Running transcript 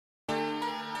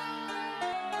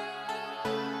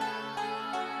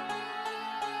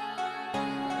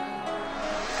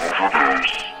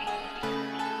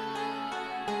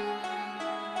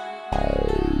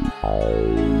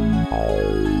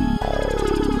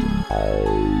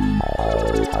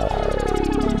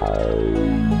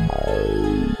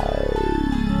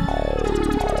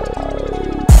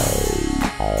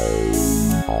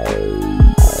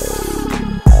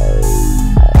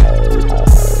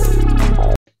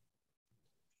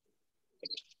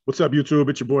What's up, YouTube?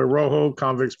 It's your boy Rojo,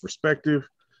 Convict's Perspective.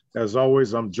 As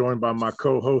always, I'm joined by my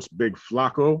co-host, Big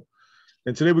Flacco.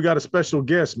 And today we got a special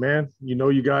guest, man.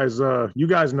 You guys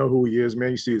know who he is,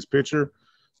 man. You see his picture,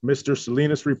 Mr.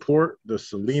 Salinas Report, the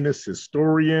Salinas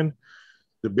historian,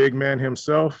 the big man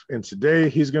himself. And today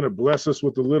he's gonna bless us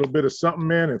with a little bit of something,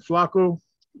 man. And Flacco,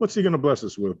 what's he gonna bless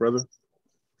us with, brother?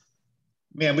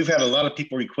 Man, we've had a lot of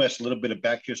people request a little bit of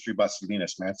back history about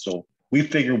Salinas, man. So we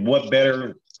figured what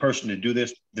better person to do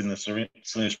this than the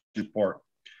Salinas report.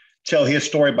 Tell his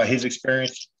story about his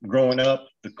experience growing up,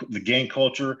 the gang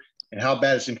culture, and how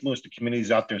bad it's influenced the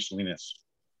communities out there in Salinas.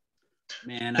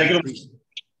 Man, I appreciate it.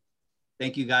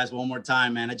 Thank you guys one more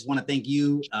time, man. I just want to thank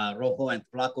you, Rojo and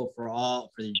Flaco,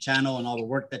 for your channel and all the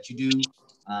work that you do.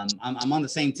 I'm on the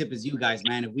same tip as you guys,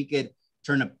 man. If we could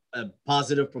turn a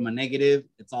positive from a negative,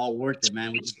 it's all worth it,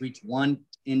 man. We just reach one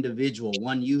individual,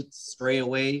 one youth stray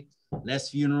away, less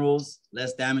funerals,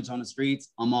 less damage on the streets.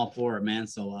 I'm all for it, man.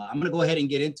 So I'm gonna go ahead and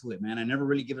get into it, man. I never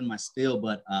really given my spiel,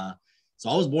 but so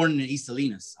I was born in East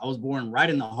Salinas. I was born right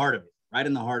in the heart of it, right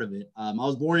in the heart of it. I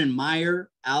was born in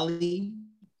Meyer Alley,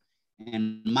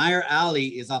 and Meyer Alley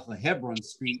is off of Hebron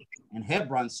Street, and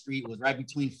Hebron Street was right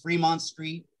between Fremont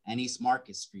Street and East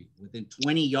Market Street. Within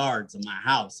 20 yards of my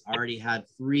house, I already had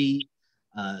three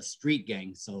street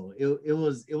gangs. So it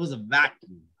was a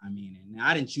vacuum. I mean, and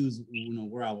I didn't choose,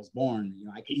 where I was born.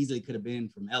 I could have been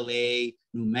from LA,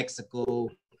 New Mexico,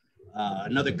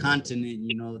 another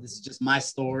continent. This is just my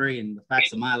story and the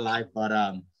facts of my life.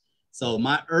 But so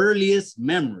my earliest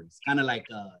memories, kind of like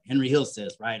Henry Hill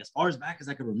says, right? As far as back as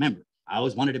I could remember, I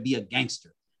always wanted to be a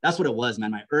gangster. That's what it was,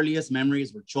 man. My earliest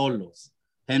memories were cholos,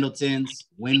 Pendletons,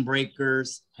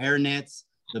 windbreakers, hairnets,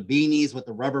 the beanies with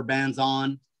the rubber bands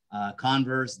on,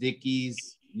 Converse,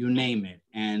 Dickies, you name it.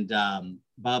 And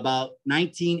by about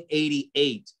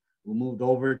 1988, we moved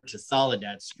over to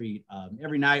Soledad Street.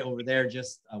 Every night over there,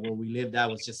 just where we lived at,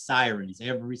 was just sirens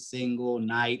every single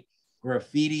night,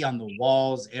 graffiti on the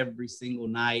walls every single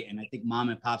night. And I think mom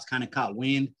and pops kind of caught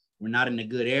wind. We're not in a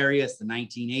good area. It's the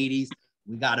 1980s.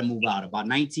 We got to move out. About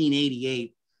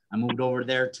 1988, I moved over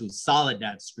there to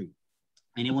Soledad Street.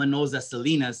 Anyone knows that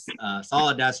Salinas,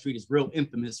 Soledad Street is real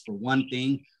infamous for one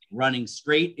thing, running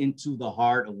straight into the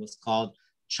heart of what's called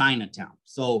Chinatown.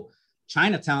 So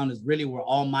Chinatown is really where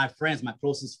all my friends, my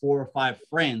closest 4 or 5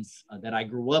 friends that I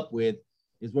grew up with,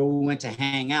 is where we went to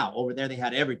hang out. Over there, they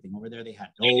had everything. Over there, they had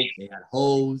dope, they had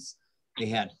hoes, they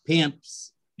had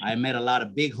pimps. I met a lot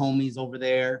of big homies over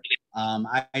there.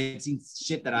 I had seen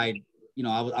shit that I'm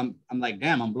like,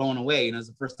 damn, I'm blown away. It's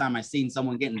the first time I seen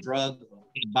someone getting drugged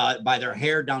by their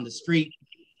hair down the street.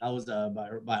 That was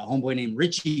by a homeboy named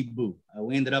Richie Boo.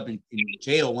 We ended up in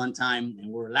jail one time, and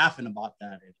we were laughing about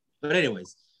that. But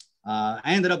anyways, I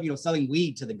ended up, selling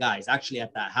weed to the guys, actually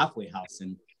at that halfway house,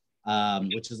 and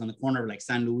which was on the corner of like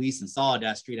San Luis and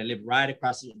Soledad Street. I lived right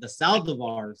across the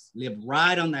Saldivars, lived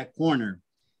right on that corner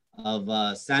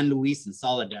of San Luis and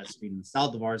Soledad Street. And the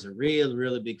Saldivars are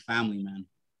really big family, man.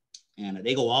 And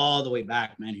they go all the way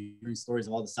back, man, hearing stories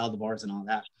of all the Saldivars and all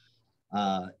that.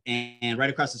 And right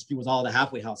across the street was all the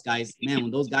halfway house guys. Man,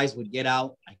 when those guys would get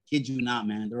out, I kid you not,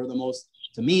 man, they were the most,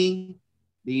 to me,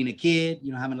 being a kid,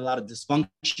 having a lot of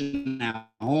dysfunction at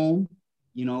home,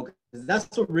 because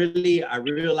that's what really I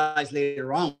realized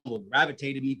later on what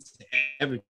gravitated me to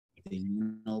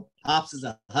everything. Pops is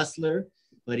a hustler,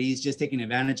 but he's just taking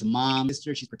advantage of mom,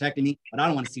 sister. She's protecting me, but I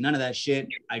don't want to see none of that shit.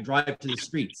 I drive to the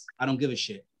streets. I don't give a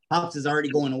shit. Pops is already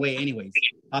going away anyways.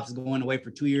 Pops is going away for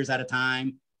 2 years at a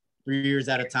time, 3 years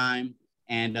at a time.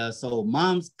 And so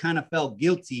mom's kind of felt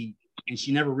guilty, and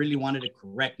she never really wanted to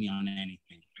correct me on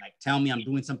anything, like tell me I'm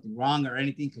doing something wrong or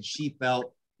anything, because she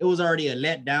felt it was already a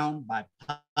letdown by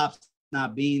pops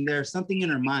not being there. Something in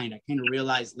her mind, I kind of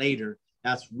realized later,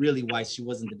 that's really why she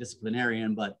wasn't the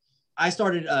disciplinarian. But I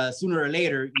started sooner or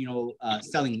later,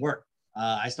 selling work.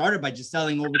 I started by just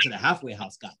selling over to the halfway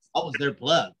house guys. I was their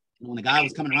plug. When the guy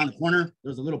was coming around the corner, there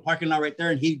was a little parking lot right there,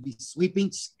 and he'd be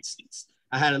sweeping.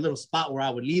 I had a little spot where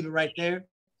I would leave it right there.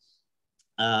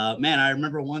 Man, I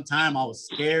remember one time I was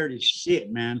scared as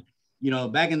shit, man.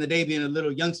 Back in the day, being a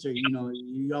little youngster,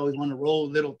 you always want to roll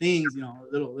little things,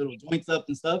 little joints up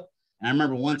and stuff. And I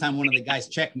remember one time one of the guys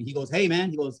checked me. He goes, "Hey,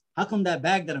 man," he goes, "how come that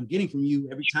bag that I'm getting from you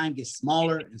every time gets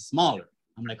smaller and smaller?"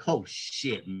 I'm like, "Oh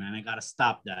shit, man, I gotta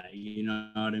stop that." You know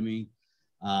what I mean?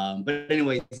 But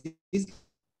anyway, these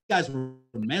guys were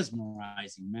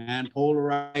mesmerizing, man,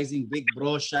 polarizing, big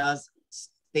brochas,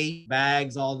 state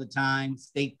bags all the time,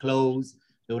 state clothes.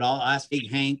 They would all ask Big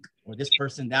Hank or this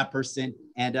person, that person.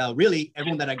 And really,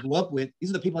 everyone that I grew up with, these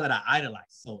are the people that I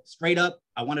idolized. So straight up,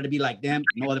 I wanted to be like them,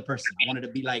 no other person. I wanted to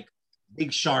be like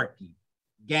Big Sharky,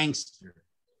 gangster,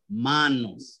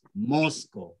 Manos,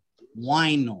 Mosco,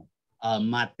 Huayno,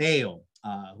 Mateo,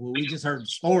 who we just heard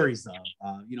stories of.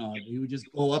 You know, he would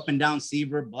just go up and down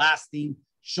Seaver, blasting,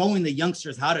 showing the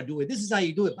youngsters how to do it. This is how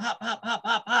you do it. Pop, pop, pop,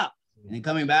 pop, pop. And then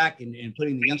coming back and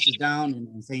putting the youngsters down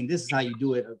and saying, this is how you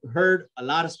do it. I've heard a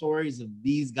lot of stories of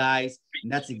these guys,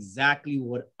 and that's exactly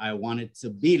what I wanted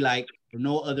to be like for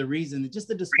no other reason than just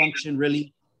the dysfunction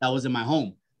really that was in my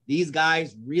home. These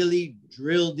guys really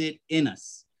drilled it in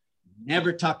us.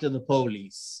 Never talk to the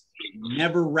police,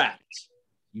 never rapped.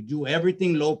 You do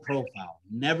everything low profile,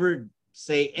 never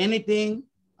say anything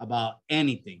about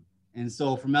anything. And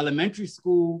so from elementary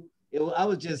school, I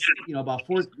was just, you know, about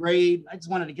fourth grade, I just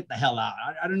wanted to get the hell out.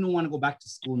 I didn't want to go back to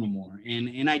school no more.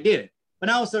 And I did it. But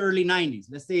now it's the early 90s.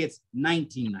 Let's say it's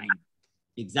 1990.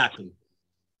 Exactly.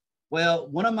 Well,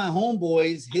 one of my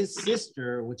homeboys, his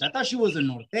sister, which I thought she was a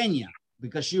norteña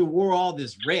because she wore all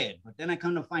this red. But then I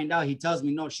come to find out, he tells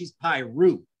me, no, she's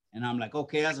Piru. And I'm like,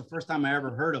 okay, that's the first time I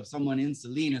ever heard of someone in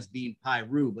Salinas being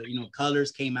Piru. But, you know,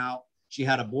 Colors came out. She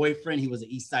had a boyfriend. He was an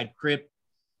East Side Crip.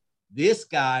 This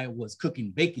guy was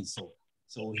cooking baking soda.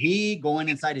 So he going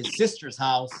inside his sister's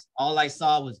house, all I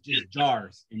saw was just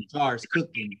jars and jars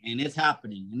cooking, and it's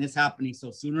happening and it's happening.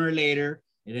 So sooner or later,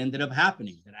 it ended up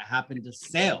happening that I happened to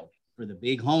sell for the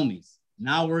big homies.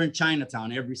 Now we're in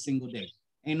Chinatown every single day.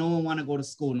 Ain't no one want to go to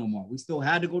school no more. We still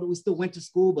had to go to, we still went to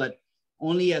school, but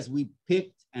only as we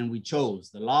picked and we chose.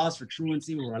 The laws for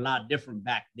truancy were a lot different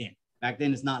back then. Back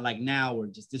then, it's not like now where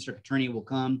just district attorney will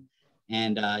come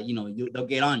and, you know, they'll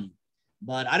get on you.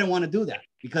 But I didn't want to do that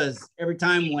because every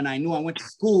time when I knew I went to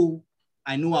school,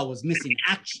 I knew I was missing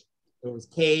action. There was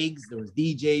kegs, there was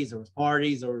DJs, there was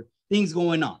parties, or things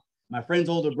going on. My friends'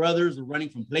 older brothers were running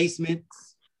from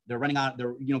placements. They're running out,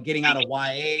 they're, you know, getting out of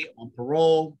YA on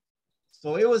parole.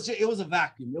 So it was a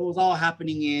vacuum. It was all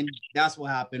happening in, that's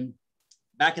what happened.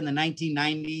 Back in the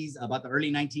 1990s, about the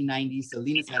early 1990s,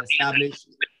 Salinas had established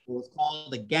what was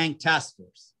called the Gang Task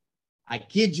Force. I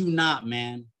kid you not,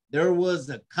 man. There was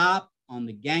a cop on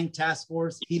the Gang Task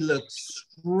Force. He looked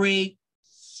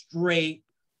straight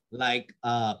like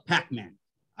Pac-Man.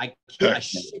 I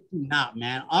shit you not,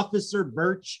 man. Officer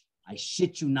Birch, I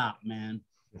shit you not, man.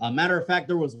 Matter of fact,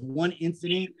 there was one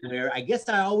incident where I guess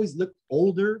I always looked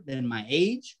older than my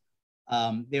age.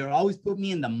 They would always put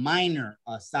me in the minor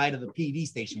side of the PD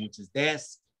station, which is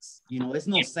desks. You know, it's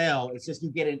no cell. It's just you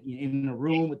get in a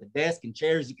room with the desk and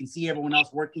chairs. You can see everyone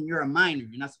else working. You're a minor.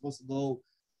 You're not supposed to go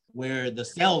where the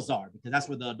cells are because that's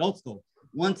where the adults go.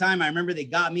 One time I remember they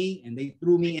got me and they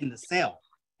threw me in the cell.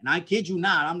 And I kid you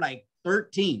not, I'm like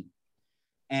 13.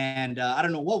 And I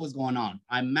don't know what was going on.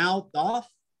 I mouthed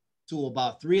off to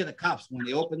about 3 of the cops. When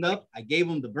they opened up, I gave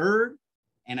them the bird.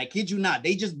 And I kid you not,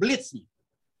 they just blitzed me.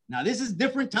 Now, this is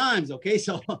different times, okay?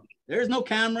 So there's no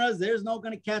cameras. There's no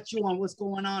going to catch you on what's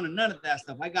going on and none of that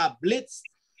stuff. I got blitzed.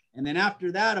 And then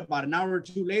after that, about an hour or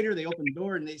two later, they opened the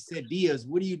door and they said, Diaz,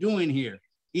 what are you doing here?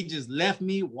 He just left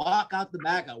me walk out the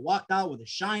back. I walked out with a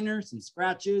shiner, some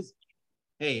scratches.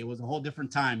 Hey, it was a whole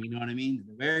different time. You know what I mean?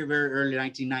 The very, very early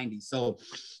 1990s. So,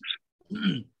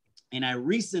 and I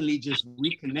recently just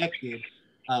reconnected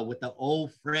with an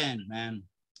old friend, man.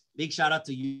 Big shout out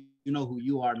to you. You know who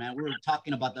you are, man. We were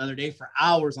talking about the other day for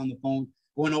hours on the phone,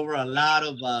 going over a lot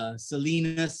of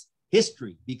Salinas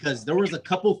history, because there was a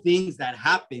couple things that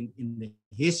happened in the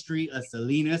history of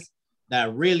Salinas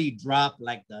that really dropped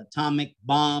like the atomic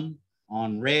bomb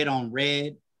on red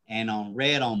and on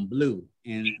red on blue.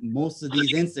 And most of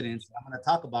these incidents I'm going to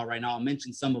talk about right now, I'll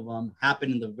mention some of them,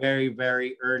 happened in the very,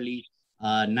 very early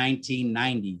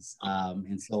 1990s.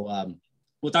 And so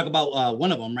we'll talk about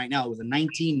one of them right now. It was in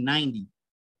 1990.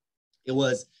 It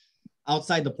was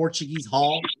outside the Portuguese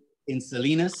Hall in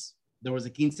Salinas. There was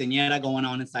a quinceañera going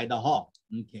on inside the hall.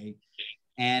 Okay.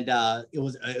 And it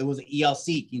was an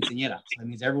ELC quinceañera. So that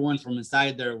means everyone from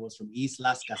inside there was from East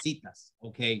Las Casitas.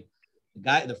 Okay.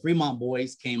 The Fremont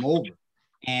boys came over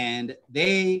and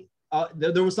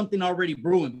there was something already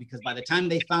brewing, because by the time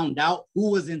they found out who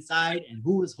was inside and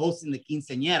who was hosting the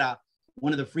quinceañera,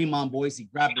 one of the Fremont boys, he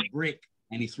grabbed a brick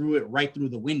and he threw it right through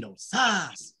the window.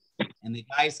 Sas! And the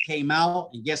guys came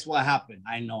out, and guess what happened?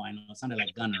 I know. It sounded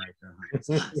like Gunner right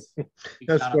there. Huh?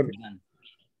 That's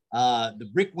funny. The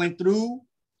brick went through.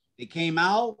 They came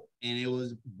out, and it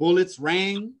was bullets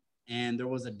rang, and there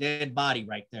was a dead body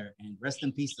right there. And rest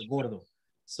in peace to Gordo.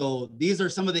 So these are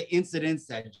some of the incidents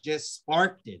that just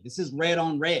sparked it. This is red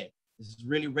on red. This is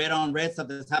really red on red stuff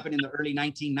that's happened in the early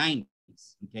 1990s.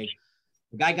 Okay,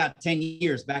 the guy got 10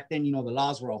 years. Back then, you know, the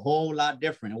laws were a whole lot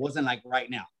different. It wasn't like right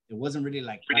now. It wasn't really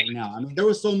like right now. I mean, there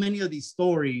were so many of these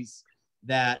stories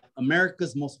that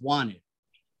America's Most Wanted,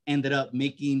 ended up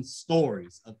making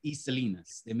stories of East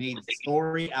Salinas. They made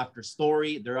story after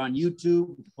story. They're on YouTube.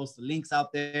 We can post the links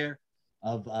out there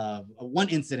of one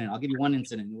incident. I'll give you one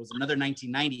incident. It was another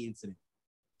 1990 incident.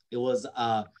 It was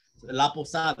La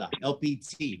Posada,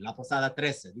 LPT, La Posada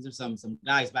 13. These are some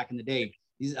guys back in the day.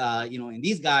 These, and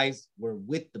these guys were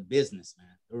with the business, man.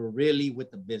 They were really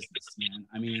with the business, man.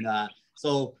 I mean,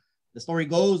 so the story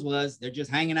goes was they're just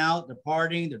hanging out, they're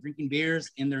partying, they're drinking beers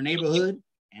in their neighborhood.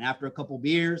 And after a couple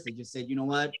beers, they just said, you know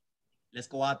what? Let's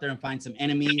go out there and find some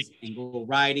enemies and go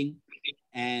riding.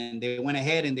 And they went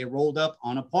ahead and they rolled up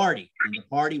on a party. And the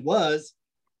party was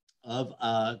of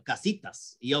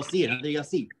Casitas, ELC, another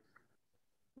ELC.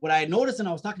 What I noticed, and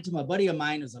I was talking to my buddy of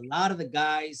mine, is a lot of the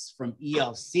guys from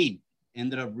ELC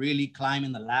ended up really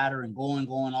climbing the ladder and going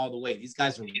all the way. These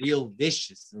guys are real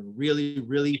vicious. They're really,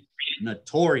 really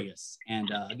notorious.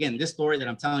 And again, this story that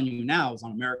I'm telling you now is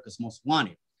on America's Most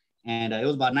Wanted. And it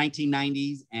was about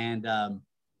 1990s. And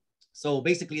so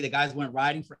basically the guys went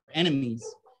riding for enemies,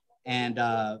 and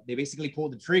they basically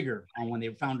pulled the trigger on when they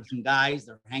found some guys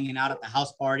that were hanging out at the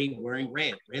house party wearing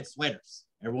red sweaters.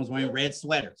 Everyone's wearing red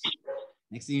sweaters.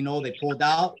 Next thing you know, they pulled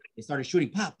out, they started shooting,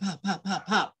 pop, pop, pop, pop,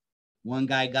 pop. One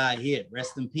guy got hit,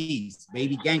 rest in peace,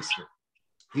 baby gangster.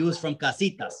 He was from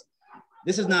Casitas.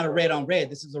 This is not a red on red,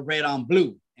 this is a red on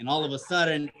blue. And all of a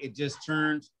sudden, it just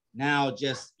turned, now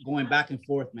just going back and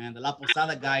forth, man. The La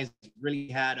Posada guys really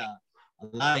had a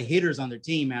lot of hitters on their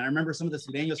team, man. I remember some of the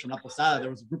Sureños from La Posada, there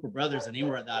was a group of brothers and they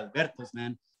were the Albertos,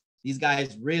 man. These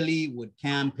guys really would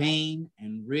campaign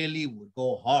and really would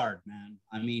go hard, man.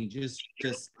 I mean, just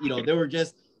there were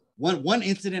just one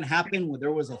incident happened where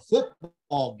there was a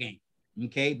football game.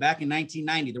 Okay, back in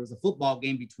 1990, there was a football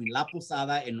game between La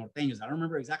Posada and Norteños. I don't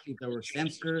remember exactly if there were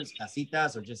Stemsters,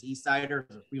 Casitas, or just East Siders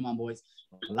or Fremont boys.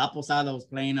 La Posada was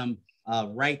playing them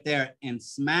right there, and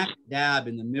smack dab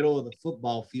in the middle of the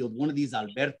football field, one of these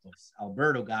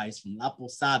Alberto guys from La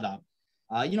Posada.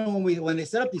 When they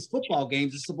set up these football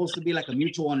games, it's supposed to be like a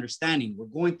mutual understanding. We're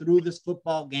going through this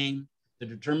football game to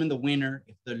determine the winner.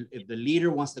 If the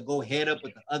leader wants to go head up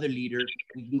with the other leader,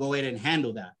 we can go ahead and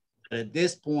handle that. But at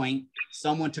this point,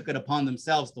 someone took it upon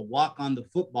themselves to walk on the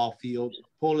football field,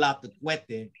 pull out the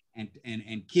cuete,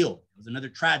 and kill. It was another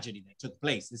tragedy that took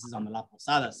place. This is on the La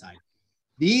Posada side.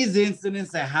 These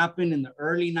incidents that happened in the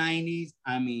early 90s,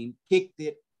 I mean, kicked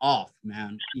it off,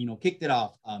 man. Kicked it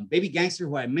off. Baby Gangster,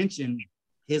 who I mentioned,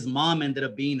 his mom ended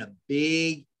up being a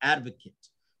big advocate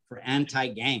for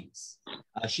anti-gangs.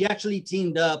 She actually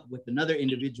teamed up with another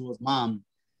individual's mom.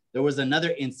 There was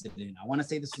another incident. I want to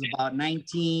say this was about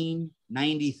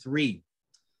 1993.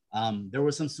 There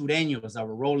were some Sureños that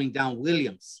were rolling down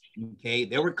Williams. Okay,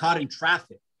 they were caught in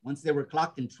traffic. Once they were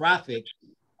clocked in traffic,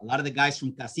 a lot of the guys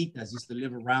from Casitas used to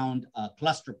live around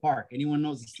Cluster Park. Anyone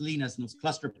knows Salinas knows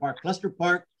Cluster Park. Cluster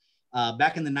Park,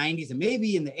 back in the 90s and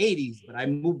maybe in the 80s, but I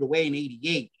moved away in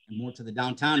 88 and more to the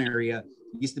downtown area.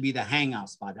 It used to be the hangout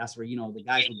spot. That's where, the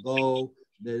guys would go,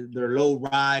 their low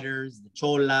riders, the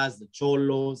cholas, the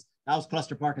cholos. That was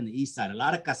Cluster Park on the east side. A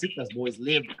lot of Casitas boys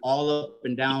lived all up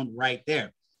and down right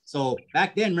there. So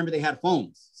back then, remember, they had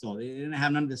phones. So they didn't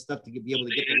have none of this stuff to be able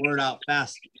to get the word out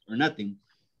fast or nothing.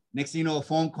 Next thing you know, a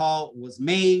phone call was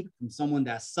made from someone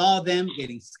that saw them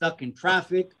getting stuck in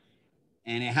traffic.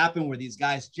 And it happened where these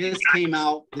guys just came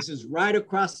out. This is right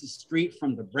across the street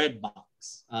from the Bread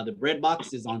Box. The Bread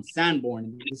Box is on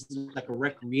Sanborn. This is like a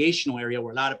recreational area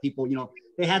where a lot of people,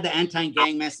 they had the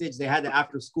anti-gang message. They had the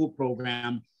after-school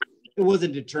program. It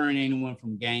wasn't deterring anyone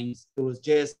from gangs. It was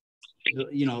just, it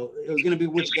was going to be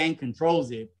which gang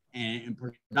controls it. And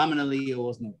predominantly it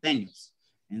was Norteños.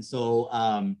 And so,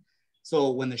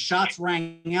 so when the shots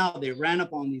rang out, they ran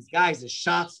up on these guys. The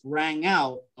shots rang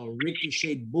out, a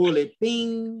ricocheted bullet,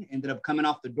 bing, ended up coming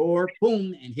off the door,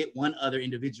 boom, and hit one other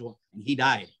individual, and he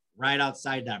died right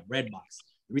outside that Bread Box.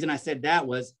 The reason I said that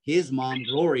was his mom,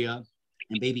 Gloria,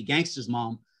 and Baby Gangster's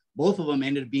mom, both of them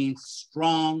ended up being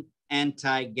strong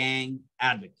anti-gang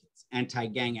advocates. And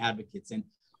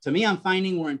to me, I'm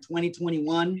finding we're in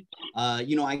 2021.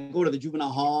 I go to the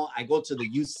juvenile hall. I go to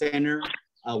the youth center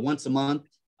once a month,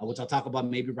 which I'll talk about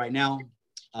maybe right now.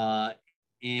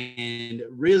 And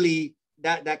really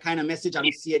that kind of message, I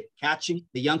don't see it catching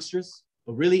the youngsters,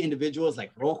 but really individuals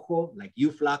like Rojo, like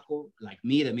you, Flaco, like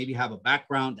me, that maybe have a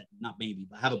background,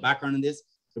 but have a background in this,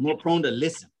 they're more prone to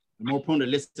listen. They're more prone to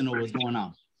listen to what's going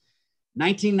on.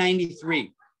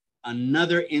 1993,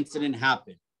 another incident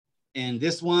happened. And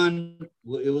this one,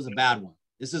 it was a bad one.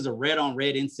 This is a red on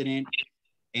red incident.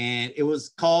 And it was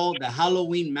called the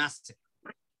Halloween Massacre.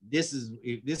 This is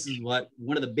what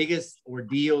one of the biggest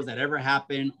ordeals that ever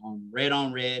happened on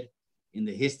red in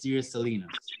the history of Salinas.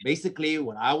 Basically,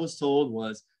 what I was told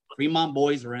was Fremont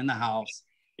boys were in the house.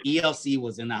 ELC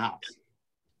was in the house.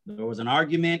 There was an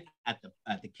argument at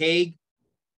the keg,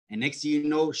 and next thing you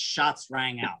know, shots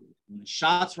rang out. When the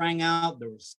shots rang out, there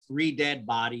was 3 dead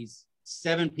bodies,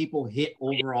 7 people hit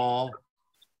overall.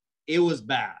 It was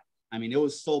bad. I mean, it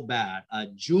was so bad.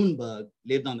 Junebug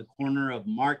lived on the corner of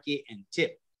Market and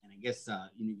Tip, and I guess a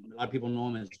lot of people know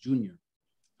him as Junior.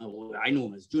 I knew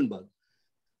him as Junebug.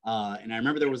 And I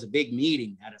remember there was a big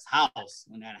meeting at his house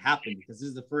when that happened, because this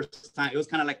is the first time. It was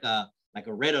kind of like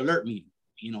a red alert meeting.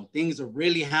 You know, things are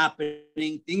really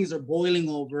happening. Things are boiling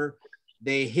over.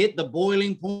 They hit the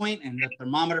boiling point and the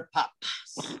thermometer popped.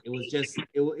 It was just,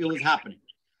 it was happening.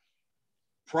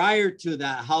 Prior to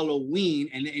that Halloween,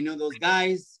 and those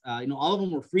guys, all of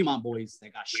them were Fremont boys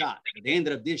that got shot. But they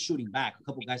ended up shooting back. A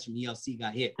couple guys from ELC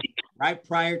got hit. Right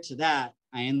prior to that,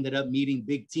 I ended up meeting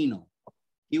Big Tino.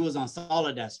 He was on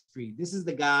Salinas Street. This is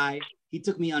the guy, he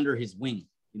took me under his wing.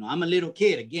 I'm a little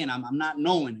kid. Again, I'm not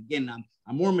knowing. Again,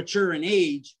 I'm more mature in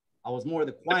age. I was more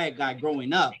the quiet guy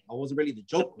growing up. I wasn't really the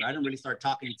joker. I didn't really start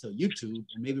talking until YouTube,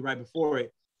 or maybe right before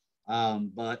it.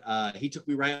 But he took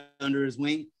me right under his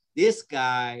wing. This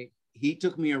guy, he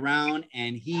took me around,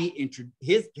 and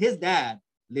his dad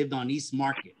lived on East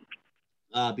Market,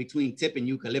 between Tip and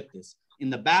Eucalyptus. In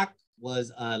the back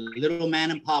was Little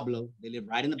Man and Pablo. They lived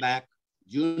right in the back.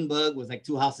 Junebug was like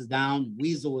 2 houses down.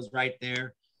 Weasel was right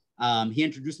there. He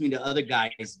introduced me to other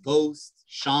guys, Ghost,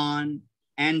 Sean,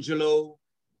 Angelo.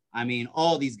 I mean,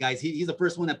 all these guys. He's the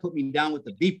first one that put me down with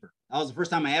the beeper. That was the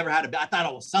first time I ever had I thought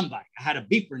I was somebody. I had a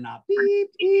beeper now. Beep,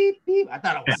 beep, beep. I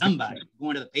thought I was somebody.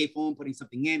 Going to the payphone, putting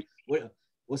something in.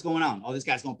 What's going on? Oh, this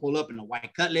guy's going to pull up in a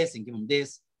white Cutlass and give him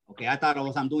this. Okay, I thought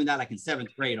I'm doing that like in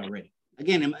 7th grade already.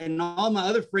 Again, and all my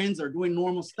other friends are doing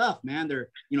normal stuff, man. They're,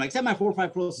 except my 4 or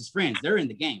 5 closest friends, they're in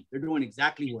the game. They're doing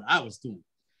exactly what I was doing.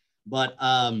 But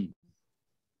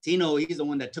Tino, he's the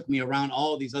one that took me around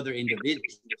all these other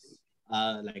individuals,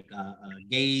 like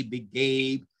Gabe, Big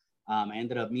Gabe. I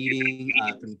ended up meeting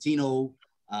through Tino,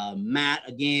 Matt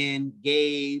again,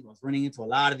 Gabe. I was running into a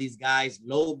lot of these guys.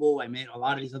 Lobo, I met a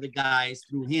lot of these other guys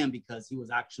through him because he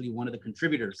was actually one of the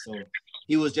contributors. So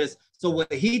he was just, so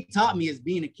what he taught me as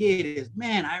being a kid is,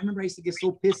 man, I remember I used to get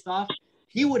so pissed off.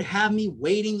 He would have me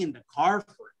waiting in the car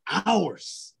for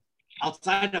hours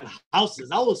outside of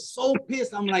houses. I was so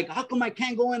pissed. I'm like, how come I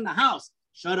can't go in the house?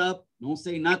 Shut up. Don't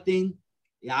say nothing.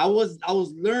 Yeah, I was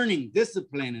learning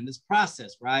discipline in this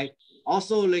process, right?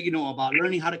 Also, like, about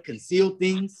learning how to conceal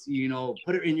things,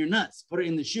 put it in your nuts, put it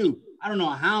in the shoe. I don't know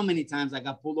how many times I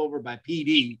got pulled over by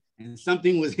PD and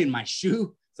something was in my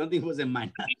shoe, something was in my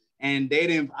nut, and they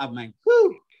didn't, I'm like,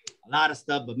 whew, a lot of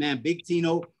stuff. But man, Big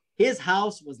Tino, his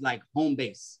house was like home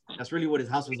base. That's really what his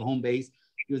house was, a home base.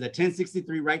 He was at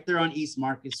 1063 right there on East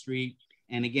Market Street.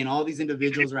 And again, all these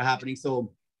individuals are happening.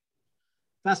 So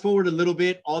fast forward a little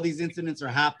bit, all these incidents are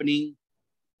happening.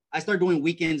 I start doing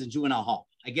weekends in juvenile hall.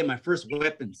 I get my first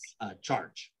weapons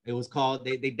charge. It was called,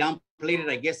 they downplayed it,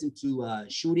 I guess, into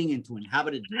shooting into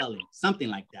inhabited dwelling, something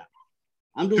like that.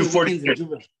 I'm doing weekends in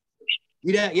juvenile.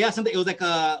 Yeah, something. It was like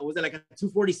was it like a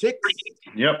 246?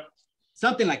 Yep.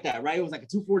 Something like that, right? It was like a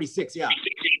 246, yeah.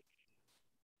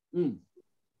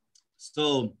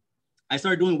 So I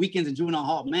started doing weekends in juvenile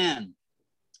hall. Man,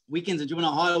 weekends in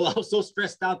juvenile hall, I was so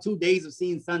stressed out, 2 days of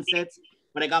seeing sunsets,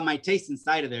 but I got my taste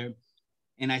inside of there.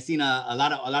 And I seen a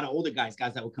lot of older guys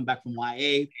that would come back from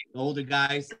YA, the older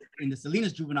guys in the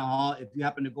Salinas juvenile hall. If you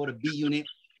happen to go to B unit,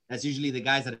 that's usually the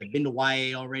guys that have been to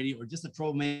YA already, or just the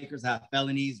troublemakers that have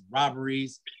felonies,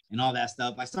 robberies, and all that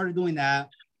stuff. I started doing that.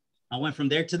 I went from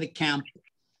there to the camp,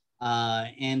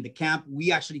 and the camp,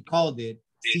 we actually called it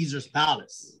Caesar's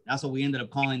Palace. That's what we ended up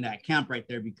calling that camp right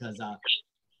there, because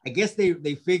I guess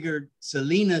they figured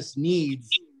Salinas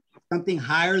needs something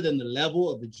higher than the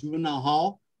level of the juvenile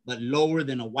hall, but lower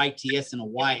than a YTS and a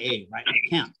YA, right? A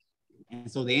camp.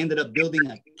 And so they ended up building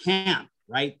a camp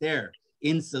right there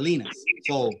in Salinas.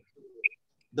 So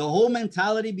the whole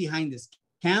mentality behind this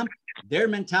camp, their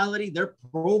mentality, their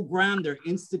program, their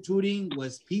instituting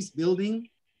was peace building.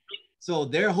 So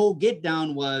their whole get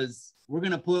down was, we're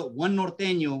going to put one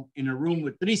norteño in a room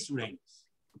with 3 sureños.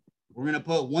 We're going to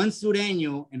put one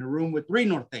sureño in a room with 3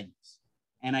 norteños.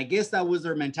 And I guess that was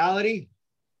their mentality.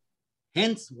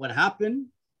 Hence what happened,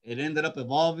 it ended up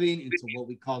evolving into what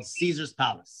we call Caesar's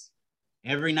Palace.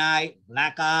 Every night,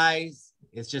 black eyes,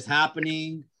 it's just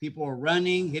happening. People are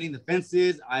running, hitting the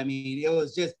fences. I mean, it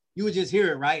was just, you would just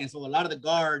hear it, right? And so a lot of the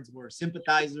guards were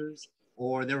sympathizers,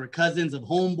 or they were cousins of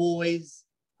homeboys.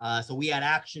 So we had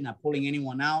action at pulling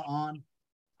anyone out on.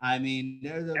 I mean,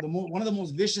 one of the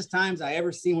most vicious times I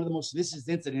ever seen, one of the most vicious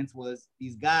incidents was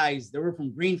these guys, they were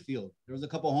from Greenfield. There was a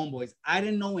couple of homeboys. I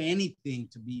didn't know anything,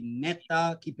 to be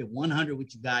neta, keep it 100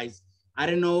 with you guys. I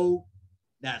didn't know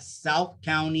that South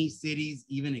County cities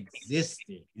even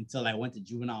existed until I went to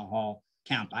juvenile hall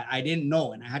camp. I didn't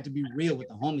know, and I had to be real with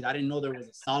the homies. I didn't know there was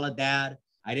a Soledad.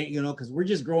 I didn't, because we're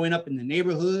just growing up in the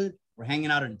neighborhood. We're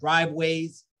hanging out in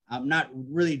driveways. I'm not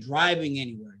really driving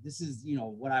anywhere. This is,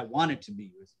 what I wanted to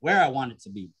be, where I wanted to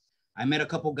be. I met a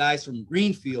couple guys from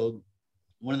Greenfield.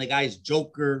 One of the guys,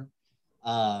 Joker,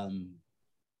 and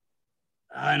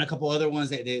a couple other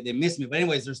ones that they missed me. But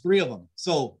anyways, there's 3 of them.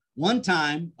 So one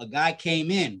time a guy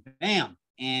came in, bam.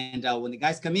 And when the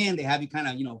guys come in, they have you kind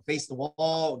of, face the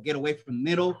wall, get away from the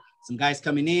middle. Some guys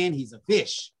coming in, he's a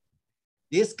fish.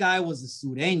 This guy was a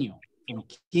Sureño from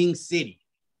King City.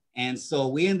 And so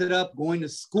we ended up going to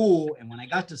school. And when I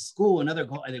got to school, another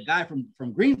guy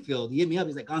from Greenfield, he hit me up.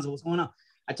 He's like, Gonzo, what's going on?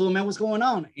 I told him, man, what's going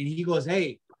on? And he goes,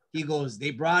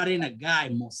 they brought in a guy,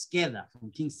 Mosqueda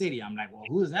from King City. I'm like, well,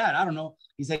 who is that? I don't know.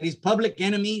 He said, he's public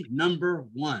enemy number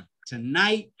 1.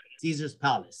 Tonight, Caesar's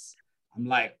Palace. I'm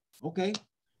like, okay.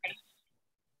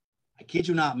 I kid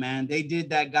you not, man. They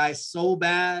did that guy so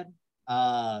bad.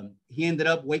 He ended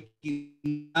up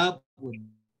waking up with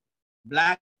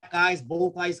black eyes,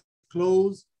 both eyes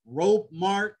closed, rope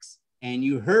marks, and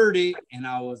you heard it. And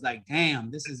I was like,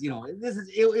 damn,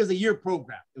 it was a year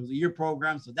program. It was a year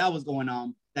program. So that was going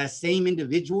on. That same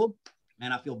individual,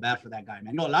 man, I feel bad for that guy,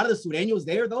 man. A lot of the Sureños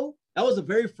there, though, that was the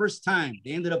very first time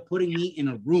they ended up putting me in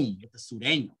a room with the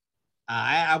Sureño.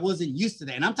 I wasn't used to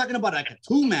that. And I'm talking about like a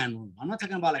 2-man room. I'm not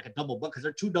talking about like a double bunk, because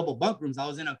there are 2 double bunk rooms.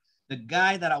 The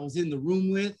guy that I was in the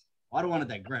room with, I don't want to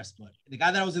digress, but the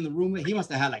guy that I was in the room with, he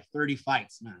must have had like 30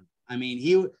 fights, man. I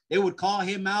mean, they would call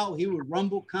him out, he would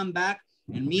rumble, come back,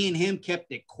 and me and him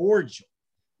kept it cordial,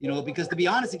 because to be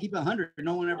honest and keep it 100,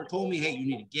 no one ever told me, hey, you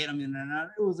need to get him in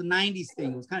there. It was a 90s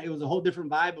thing. It was a whole different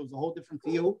vibe. It was a whole different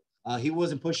feel. He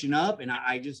wasn't pushing up, and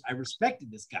I respected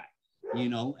this guy,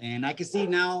 and I can see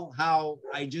now how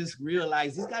I just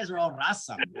realized these guys are all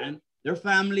raza, man. Their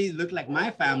families look like my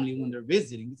family when they're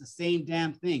visiting. It's the same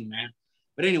damn thing, man.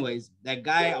 But anyways, that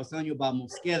guy I was telling you about,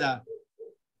 Mosqueda,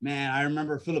 man, I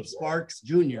remember Philip Sparks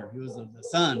Jr. He was the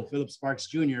son, Philip Sparks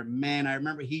Jr. Man, I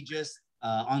remember he just,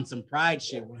 on some pride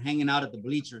shit, we're hanging out at the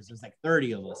bleachers. There's like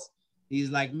 30 of us. He's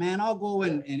like, man, I'll go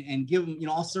and give him,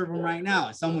 I'll serve him right now.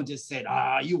 And someone just said,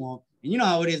 you won't. And you know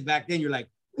how it is back then. You're like,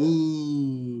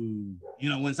 ooh.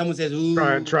 When someone says, ooh.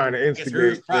 Trying to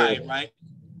instigate. Pride, right?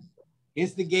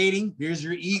 Instigating, here's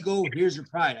your ego, here's your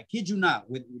pride. I kid you not,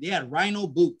 they had rhino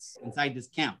boots inside this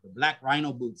camp, the black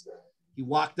rhino boots. He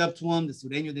walked up to him. The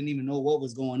Sureño didn't even know what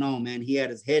was going on, man. He had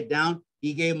his head down.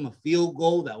 He gave him a field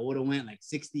goal that would have went like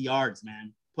 60 yards,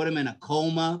 man. Put him in a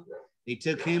coma. They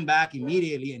took him back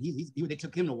immediately, and they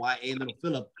took him to YA, little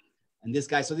Philip. And this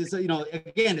guy, so this,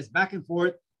 again, it's back and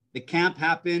forth. The camp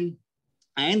happened.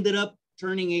 I ended up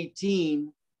turning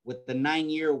 18 with the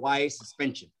 9-year YA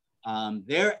suspension.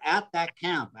 There at that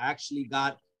camp, I actually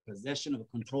got possession of a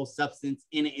controlled substance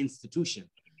in an institution.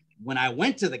 When I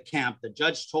went to the camp, the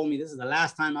judge told me, this is the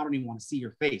last time. I don't even want to see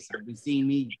your face. I've been seeing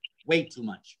me way too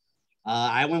much.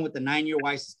 I went with the 9-year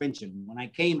Y suspension. When I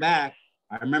came back,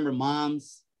 I remember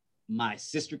my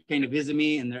sister came to visit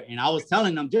me, and I was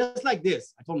telling them just like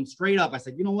this. I told them straight up. I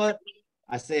said, you know what?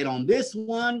 I said, on this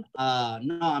one,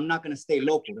 no, I'm not going to stay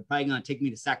local. They're probably going to take me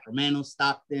to Sacramento,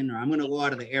 Stockton, or I'm going to go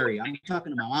out of the area. I'm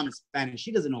talking to my mom in Spanish.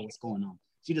 She doesn't know what's going on.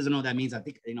 She doesn't know what that means. I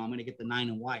think, I'm going to get the 9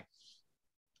 and Y.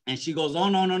 And she goes, oh,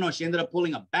 no. She ended up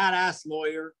pulling a badass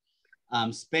lawyer,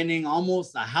 spending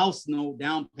almost a house note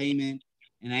down payment.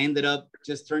 And I ended up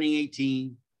just turning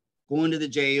 18, going to the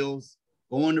jails,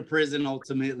 going to prison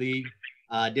ultimately.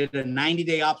 Did a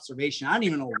 90-day observation. I don't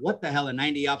even know what the hell a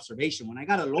 90-day observation. When I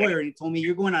got a lawyer and he told me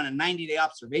you're going on a 90-day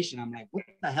observation, I'm like, what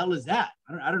the hell is that?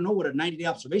 I don't know what a 90-day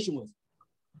observation was.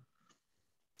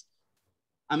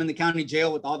 I'm in the county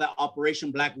jail with all that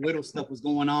Operation Black Widow stuff was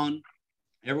going on.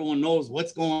 Everyone knows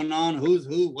what's going on, who's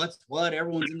who, what's what.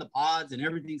 Everyone's in the pods and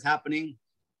everything's happening.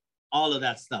 All of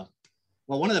that stuff.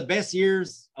 Well, one of the best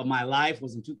years of my life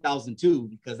was in 2002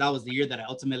 because that was the year that I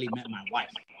ultimately met my wife.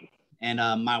 And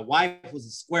my wife was a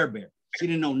square bear. She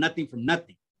didn't know nothing from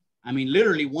nothing. I mean,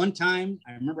 literally one time,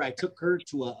 I remember I took her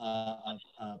to a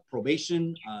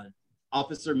probation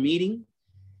officer meeting.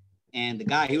 And the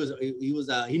guy,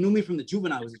 he knew me from the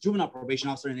juvenile. He was a juvenile probation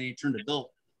officer, and then he turned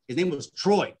adult. His name was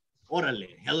Troy.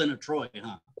 Orale, Helena Troy,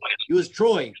 huh? He was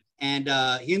Troy. And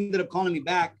he ended up calling me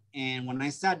back. And when I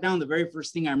sat down, the very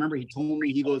first thing I remember, he told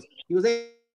me, he goes, hey,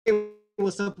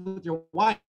 what's up with your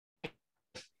wife?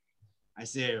 I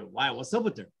said, why? What's up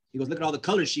with her? He goes, look at all the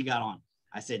colors she got on.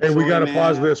 I said, hey, we got to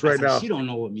pause this right now. She don't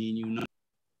know what me and you know.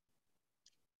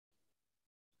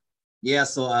 Yeah,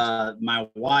 so my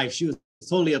wife, she was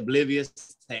totally oblivious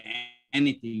to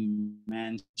anything,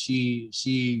 man.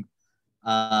 She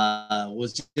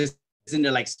was just into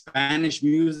like Spanish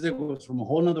music, was from a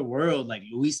whole nother world, like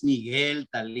Luis Miguel,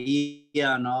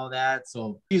 Thalia, and all that.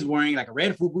 So she's wearing like a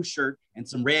red FUBU shirt and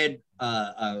some red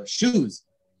shoes.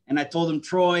 And I told him,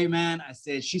 Troy, man, I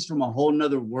said, she's from a whole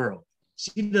nother world.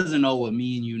 She doesn't know what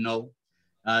me and you know.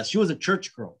 She was a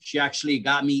church girl. She actually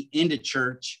got me into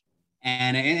church.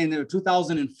 And in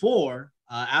 2004,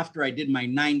 after I did my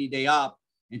 90-day op,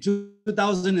 in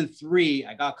 2003,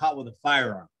 I got caught with a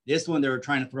firearm. This one, they were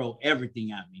trying to throw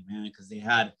everything at me, man, because they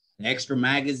had the extra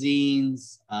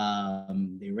magazines.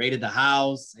 They raided the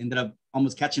house, ended up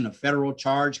almost catching a federal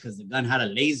charge because the gun had a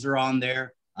laser on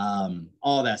there,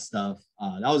 all that stuff.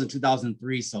 That was in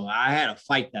 2003. So I had to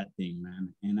fight that thing, man.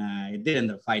 And I did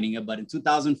end up fighting it. But in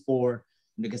 2004,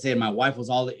 like I said, my wife was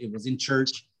in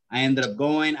church. I ended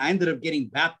up getting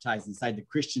baptized inside the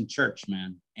Christian church,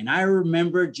 man. And I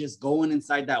remember just going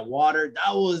inside that water.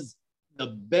 That was the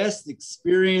best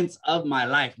experience of my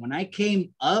life. When I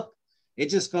came up, it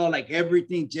just felt like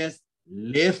everything just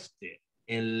lifted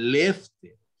and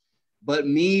lifted. But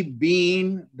me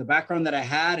being the background that I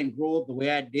had and grew up the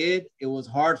way I did, it was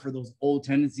hard for those old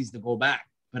tendencies to go back.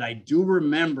 But I do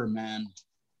remember, man,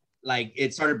 like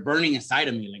it started burning inside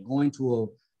of me, like going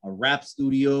to a rap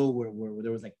studio where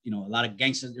there was like, a lot of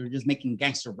gangsters. They were just making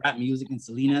gangster rap music in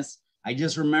Salinas. I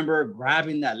just remember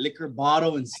grabbing that liquor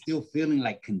bottle and still feeling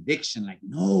like conviction, like,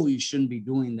 no, you shouldn't be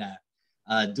doing that.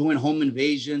 Doing home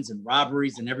invasions and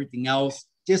robberies and everything else,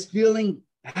 just feeling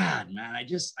bad, man.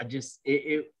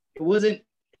 It wasn't,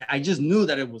 I just knew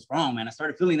that it was wrong, man. I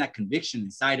started feeling that conviction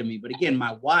inside of me. But again,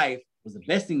 my wife was the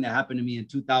best thing that happened to me in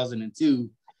 2002.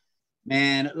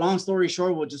 Man, long story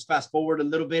short, we'll just fast forward a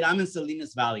little bit. I'm in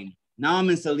Salinas Valley. Now I'm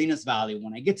in Salinas Valley.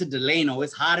 When I get to Delano,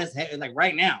 it's hot as hell. Like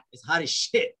right now, it's hot as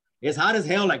shit. It's hot as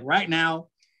hell. Like right now,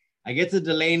 I get to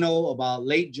Delano about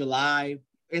late July.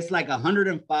 It's like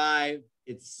 105.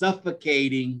 It's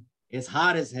suffocating. It's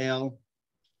hot as hell.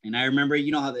 And I remember,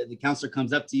 how the counselor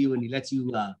comes up to you and he lets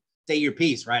you say your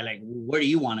piece, right? Like, where do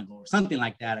you want to go or something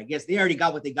like that. I guess they already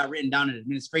got what they got written down in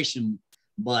administration,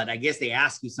 but I guess they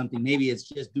ask you something. Maybe it's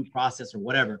just due process or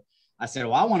whatever. I said,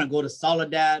 well, I want to go to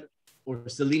Soledad or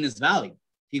Salinas Valley.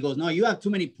 He goes, no, you have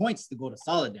too many points to go to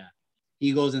Soledad.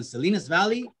 He goes, in Salinas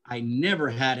Valley, I never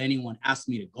had anyone ask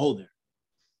me to go there.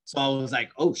 So I was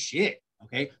like, oh shit.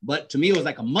 Okay. But to me, it was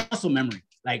like a muscle memory.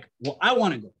 Like, well, I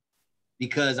want to go.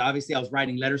 Because obviously I was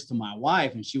writing letters to my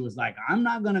wife and she was like, I'm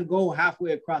not going to go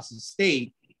halfway across the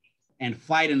state and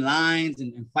fight in lines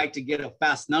and fight to get a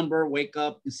fast number, wake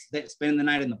up, spend the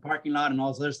night in the parking lot and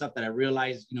all this other stuff that I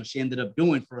realized, she ended up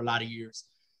doing for a lot of years.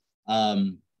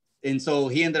 And so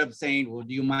he ended up saying, well,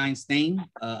 do you mind staying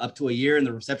up to a year in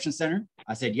the reception center?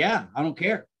 I said, yeah, I don't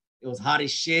care. It was hot as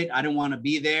shit. I didn't want to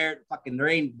be there. Fucking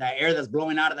rain, that air that's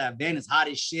blowing out of that vent is hot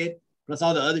as shit. Plus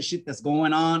all the other shit that's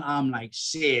going on. I'm like,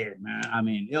 shit, man. I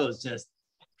mean, it was just,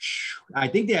 I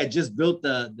think they had just built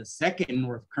the second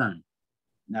North Kern.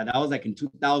 Now that was like in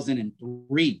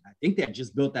 2003. I think they had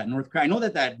just built that North Kern. I know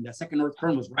that second North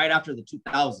Kern was right after the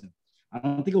 2000. I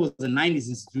don't think it was a 90s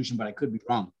institution, but I could be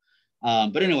wrong.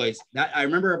 But anyways, I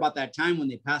remember about that time when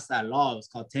they passed that law. It was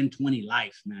called 1020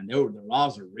 Life, man. The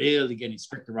laws were really getting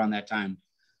strict around that time.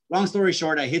 Long story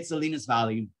short, I hit Salinas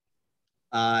Valley.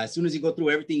 As soon as you go through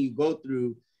everything you go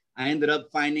through, I ended up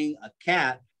finding a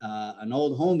cat, an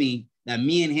old homie that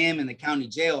me and him in the county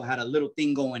jail had a little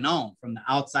thing going on from the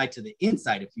outside to the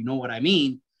inside, if you know what I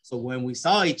mean. So when we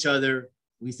saw each other,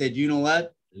 we said, you know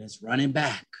what, let's run it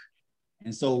back.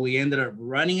 And so we ended up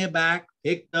running it back,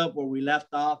 picked up where we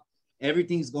left off.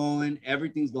 Everything's going,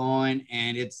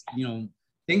 and it's,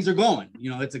 things are going.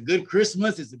 It's a good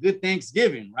Christmas, it's a good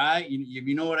Thanksgiving, right?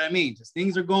 You know what I mean? Just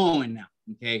things are going now,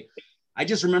 okay? I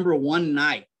just remember one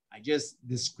night,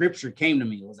 the scripture came to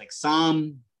me. It was like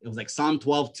Psalm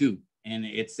 12:2. And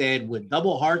it said, with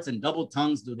double hearts and double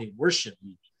tongues do they worship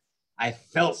me. I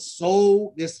felt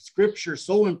this scripture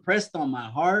so impressed on my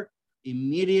heart.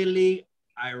 Immediately,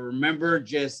 I remember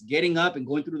just getting up and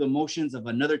going through the motions of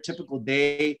another typical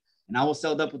day. And I was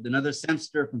celled up with another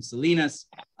semester from Salinas.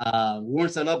 We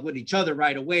weren't set up with each other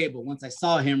right away, but once I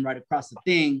saw him right across the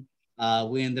thing,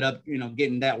 we ended up,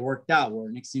 getting that worked out. Where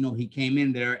next, he came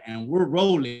in there and we're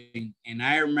rolling. And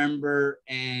I remember,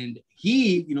 and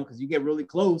he, because you get really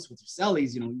close with your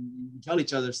cellies, you tell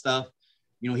each other stuff.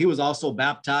 He was also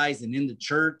baptized and in the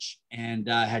church and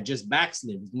had just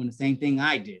backslid. He was doing the same thing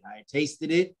I did. I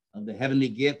tasted it of the heavenly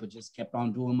gift, but just kept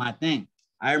on doing my thing.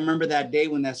 I remember that day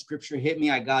when that scripture hit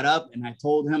me, I got up and I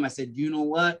told him, I said, you know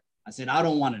what? I said, I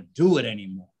don't want to do it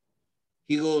anymore.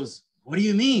 He goes, what do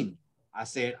you mean? I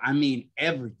said, I mean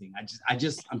everything.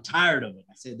 I'm tired of it.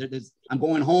 I said, I'm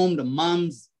going home to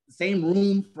mom's same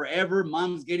room forever.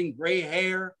 Mom's getting gray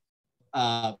hair.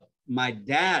 My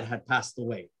dad had passed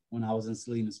away when I was in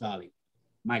Salinas Valley.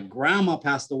 My grandma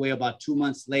passed away about 2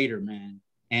 months later, man.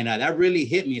 And that really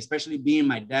hit me, especially being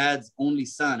my dad's only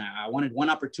son. I wanted one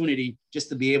opportunity just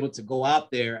to be able to go out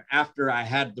there after I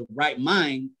had the right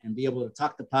mind and be able to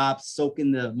talk to Pops, soak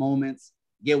in the moments,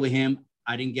 get with him.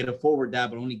 I didn't get to forward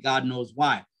that, but only God knows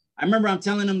why. I remember I'm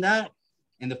telling him that.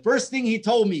 And the first thing he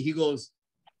told me, he goes,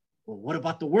 well, what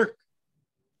about the work?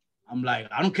 I'm like,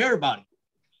 I don't care about it.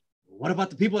 What about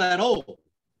the people that owe?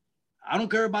 I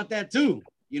don't care about that too.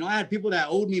 You know, I had people that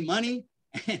owed me money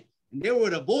and they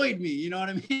would avoid me. You know what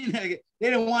I mean? They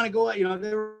didn't want to go, you know,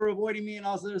 they were avoiding me and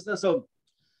all sorts of stuff. So,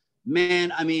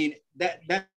 man, I mean, that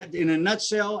in a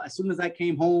nutshell, as soon as I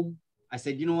came home, I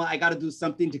said, you know what? I got to do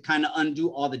something to kind of undo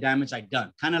all the damage I've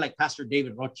done. Kind of like Pastor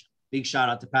David Rocha. Big shout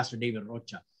out to Pastor David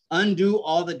Rocha. Undo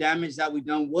all the damage that we've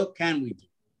done. What can we do?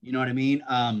 You know what I mean?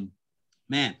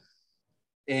 Man,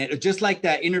 and just like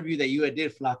that interview that you had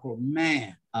did, Flaco,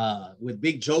 man, with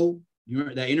Big Joe, you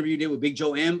remember that interview you did with Big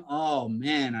Joe M? Oh,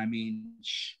 man, I mean,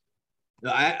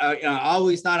 I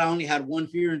always thought I only had one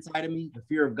fear inside of me, the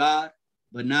fear of God.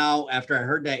 But now, after I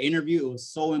heard that interview, it was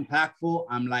so impactful.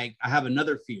 I'm like, I have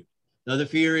another fear. The other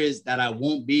fear is that I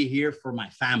won't be here for my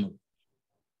family.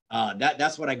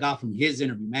 That's what I got from his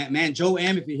interview. Man, Joe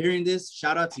M, if you're hearing this,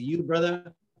 shout out to you,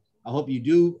 brother. I hope you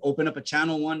do open up a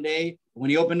channel one day. When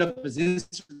he opened up his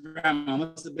Instagram, I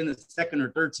must have been the second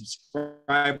or third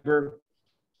subscriber.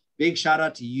 Big shout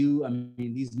out to you. I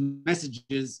mean, these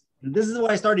messages, this is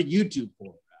what I started YouTube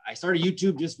for. I started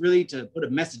YouTube just really to put a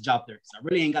message out there because I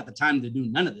really ain't got the time to do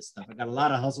none of this stuff. I got a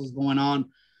lot of hustles going on.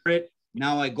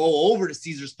 Now I go over to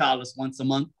Caesar's Palace once a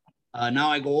month. Now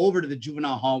I go over to the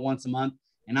juvenile hall once a month,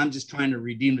 and I'm just trying to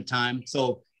redeem the time.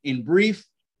 So in brief,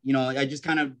 you know, I just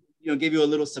kind of, you know, give you a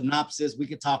little synopsis. We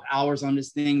could talk hours on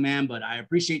this thing, man, but I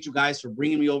appreciate you guys for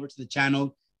bringing me over to the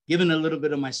channel, giving a little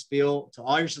bit of my spiel to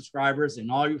all your subscribers and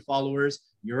all your followers.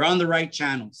 You're on the right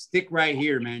channel. Stick right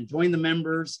here, man. Join the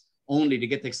members only to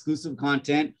get the exclusive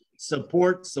content.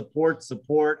 Support, support,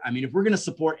 support. I mean, if we're going to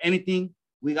support anything,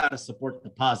 we got to support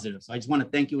the positive. So I just want to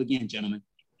thank you again, gentlemen.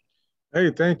 Hey,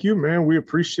 thank you, man. We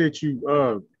appreciate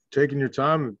you taking your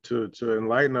time to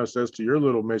enlighten us as to your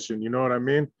little mission. You know what I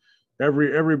mean?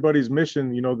 Everybody's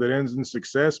mission, you know, that ends in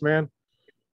success, man.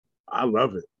 I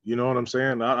love it. You know what I'm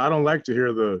saying? I don't like to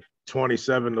hear the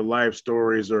 27 to life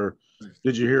stories or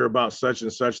did you hear about such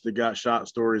and such that got shot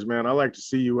stories, man. I like to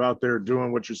see you out there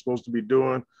doing what you're supposed to be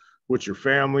doing with your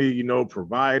family, you know,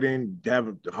 providing,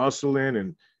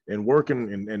 hustling and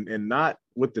working and not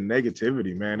with the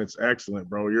negativity, man. It's excellent,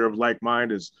 bro. You're of like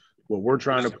mind as what we're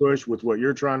trying to push with what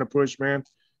you're trying to push, man.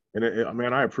 And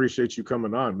man, I appreciate you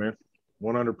coming on, man.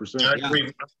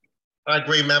 100%. I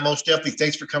agree, man. Most definitely.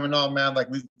 Thanks for coming on, man. Like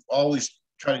we've always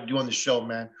tried to do on the show,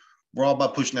 man. We're all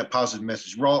about pushing that positive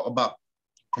message. We're all about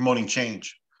promoting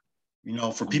change. You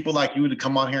know, for people like you to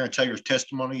come on here and tell your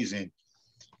testimonies and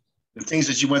the things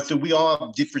that you went through, we all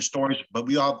have different stories, but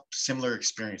we all have similar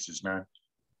experiences, man.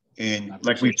 And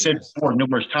like we've said before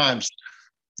numerous times,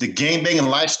 the gang banging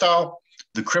lifestyle,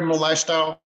 the criminal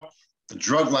lifestyle, the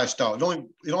drug lifestyle,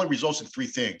 it only results in three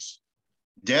things: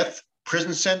 death,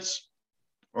 prison sentence,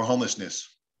 or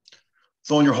homelessness.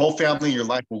 Throwing your whole family and your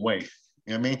life away.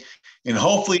 You know what I mean? And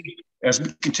hopefully, as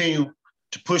we continue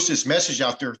to push this message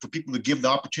out there for people to give the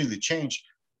opportunity to change,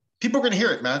 people are going to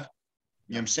hear it, man.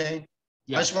 You know what I'm saying?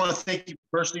 Yeah. I just want to thank you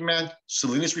personally, man.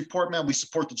 Salinas Report, man. We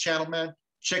support the channel, man.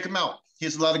 Check him out. He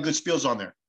has a lot of good spills on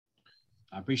there.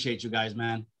 I appreciate you guys,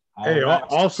 man. Hey,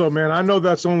 also, man, I know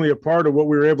that's only a part of what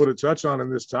we were able to touch on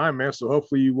in this time, man. So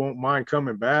hopefully you won't mind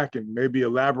coming back and maybe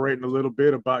elaborating a little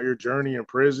bit about your journey in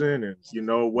prison and, you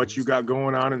know, what you got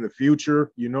going on in the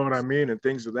future, you know what I mean, and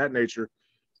things of that nature.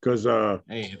 Because,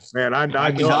 man, I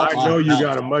know you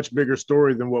got a much bigger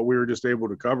story than what we were just able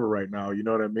to cover right now. You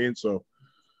know what I mean? So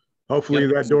hopefully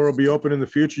that door will be open in the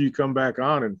future. You come back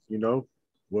on and, you know,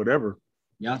 whatever.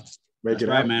 Yeah. That's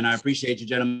right, man. I appreciate you,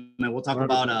 gentlemen. We'll talk 100%.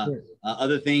 About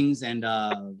other things, and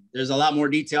there's a lot more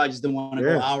detail. I just don't want to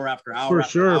go hour after hour. For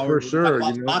sure.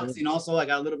 You know, boxing also. I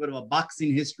got a little bit of a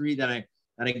boxing history that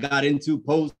I got into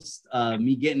post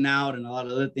me getting out and a lot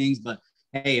of other things. But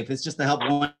hey, if it's just to help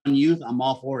one youth, I'm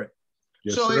all for it.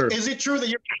 Yes, so sir. Is it true that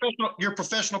you're a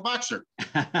professional boxer?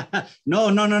 No.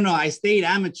 I stayed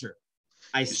amateur.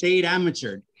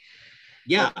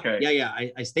 Yeah. Okay. Yeah.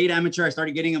 I stayed amateur. I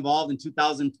started getting involved in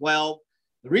 2012.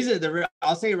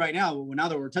 I'll say it right now, now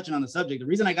that we're touching on the subject, the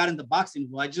reason I got into boxing,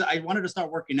 well, I wanted to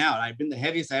start working out. I've been the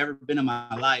heaviest I've ever been in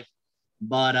my life.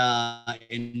 But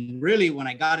and really, when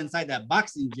I got inside that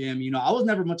boxing gym, I was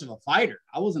never much of a fighter.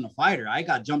 I wasn't a fighter. I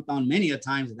got jumped on many a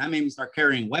times, and that made me start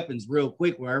carrying weapons real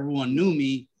quick, where everyone knew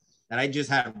me that I just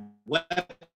had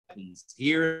weapons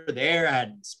here, there. I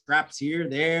had straps here,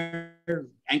 there,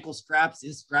 ankle straps,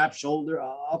 this strap, shoulder,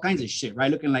 all kinds of shit,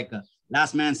 right? Looking like a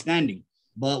last man standing.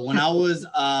 But when I was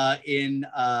when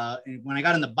I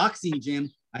got in the boxing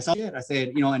gym, I saw it. I said,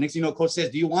 and next thing you know, coach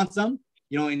says, "Do you want some?"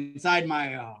 Inside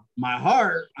my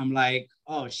heart, I'm like,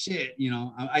 oh shit,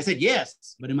 I said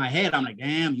yes, but in my head, I'm like,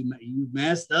 damn, you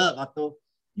messed up. I thought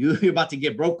you're about to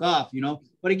get broke off,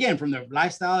 But again, from the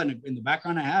lifestyle and in the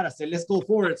background I had, I said, let's go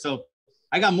for it. So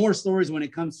I got more stories when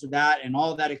it comes to that, and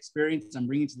all that experience I'm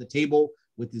bringing to the table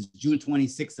with this June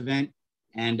 26th event,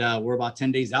 and we're about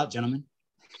 10 days out, gentlemen.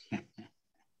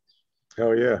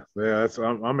 Hell yeah,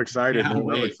 I'm excited. Yeah, man.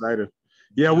 I'm excited.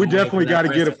 Yeah, we definitely got to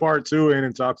get a part 2 in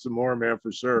and talk some more, man,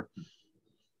 for sure.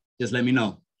 Just let me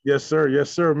know. Yes, sir.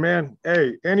 Yes, sir, man.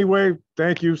 Hey, anyway,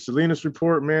 thank you. Salinas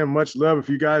Report, man. Much love. If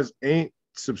you guys ain't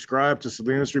subscribed to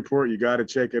Salinas Report, you got to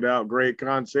check it out. Great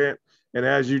content. And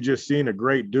as you just seen, a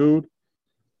great dude.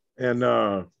 And,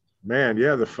 man,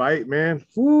 yeah, the fight, man.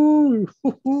 Woo,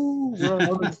 bro,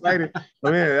 I'm excited.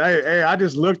 Man, I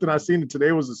just looked and I seen it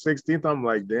today was the 16th. I'm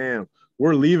like, damn.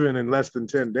 We're leaving in less than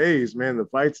 10 days, man. The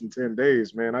fight's in 10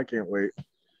 days, man. I can't wait.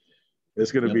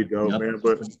 It's going to be dope, man.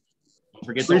 But don't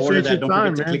forget to order that. Don't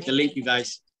forget to click the link, you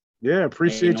guys. Yeah,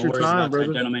 appreciate your time,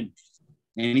 brother. Gentlemen.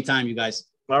 Anytime, you guys.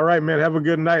 All right, man. Have a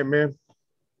good night, man.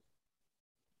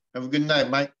 Have a good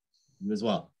night, Mike. You as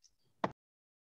well.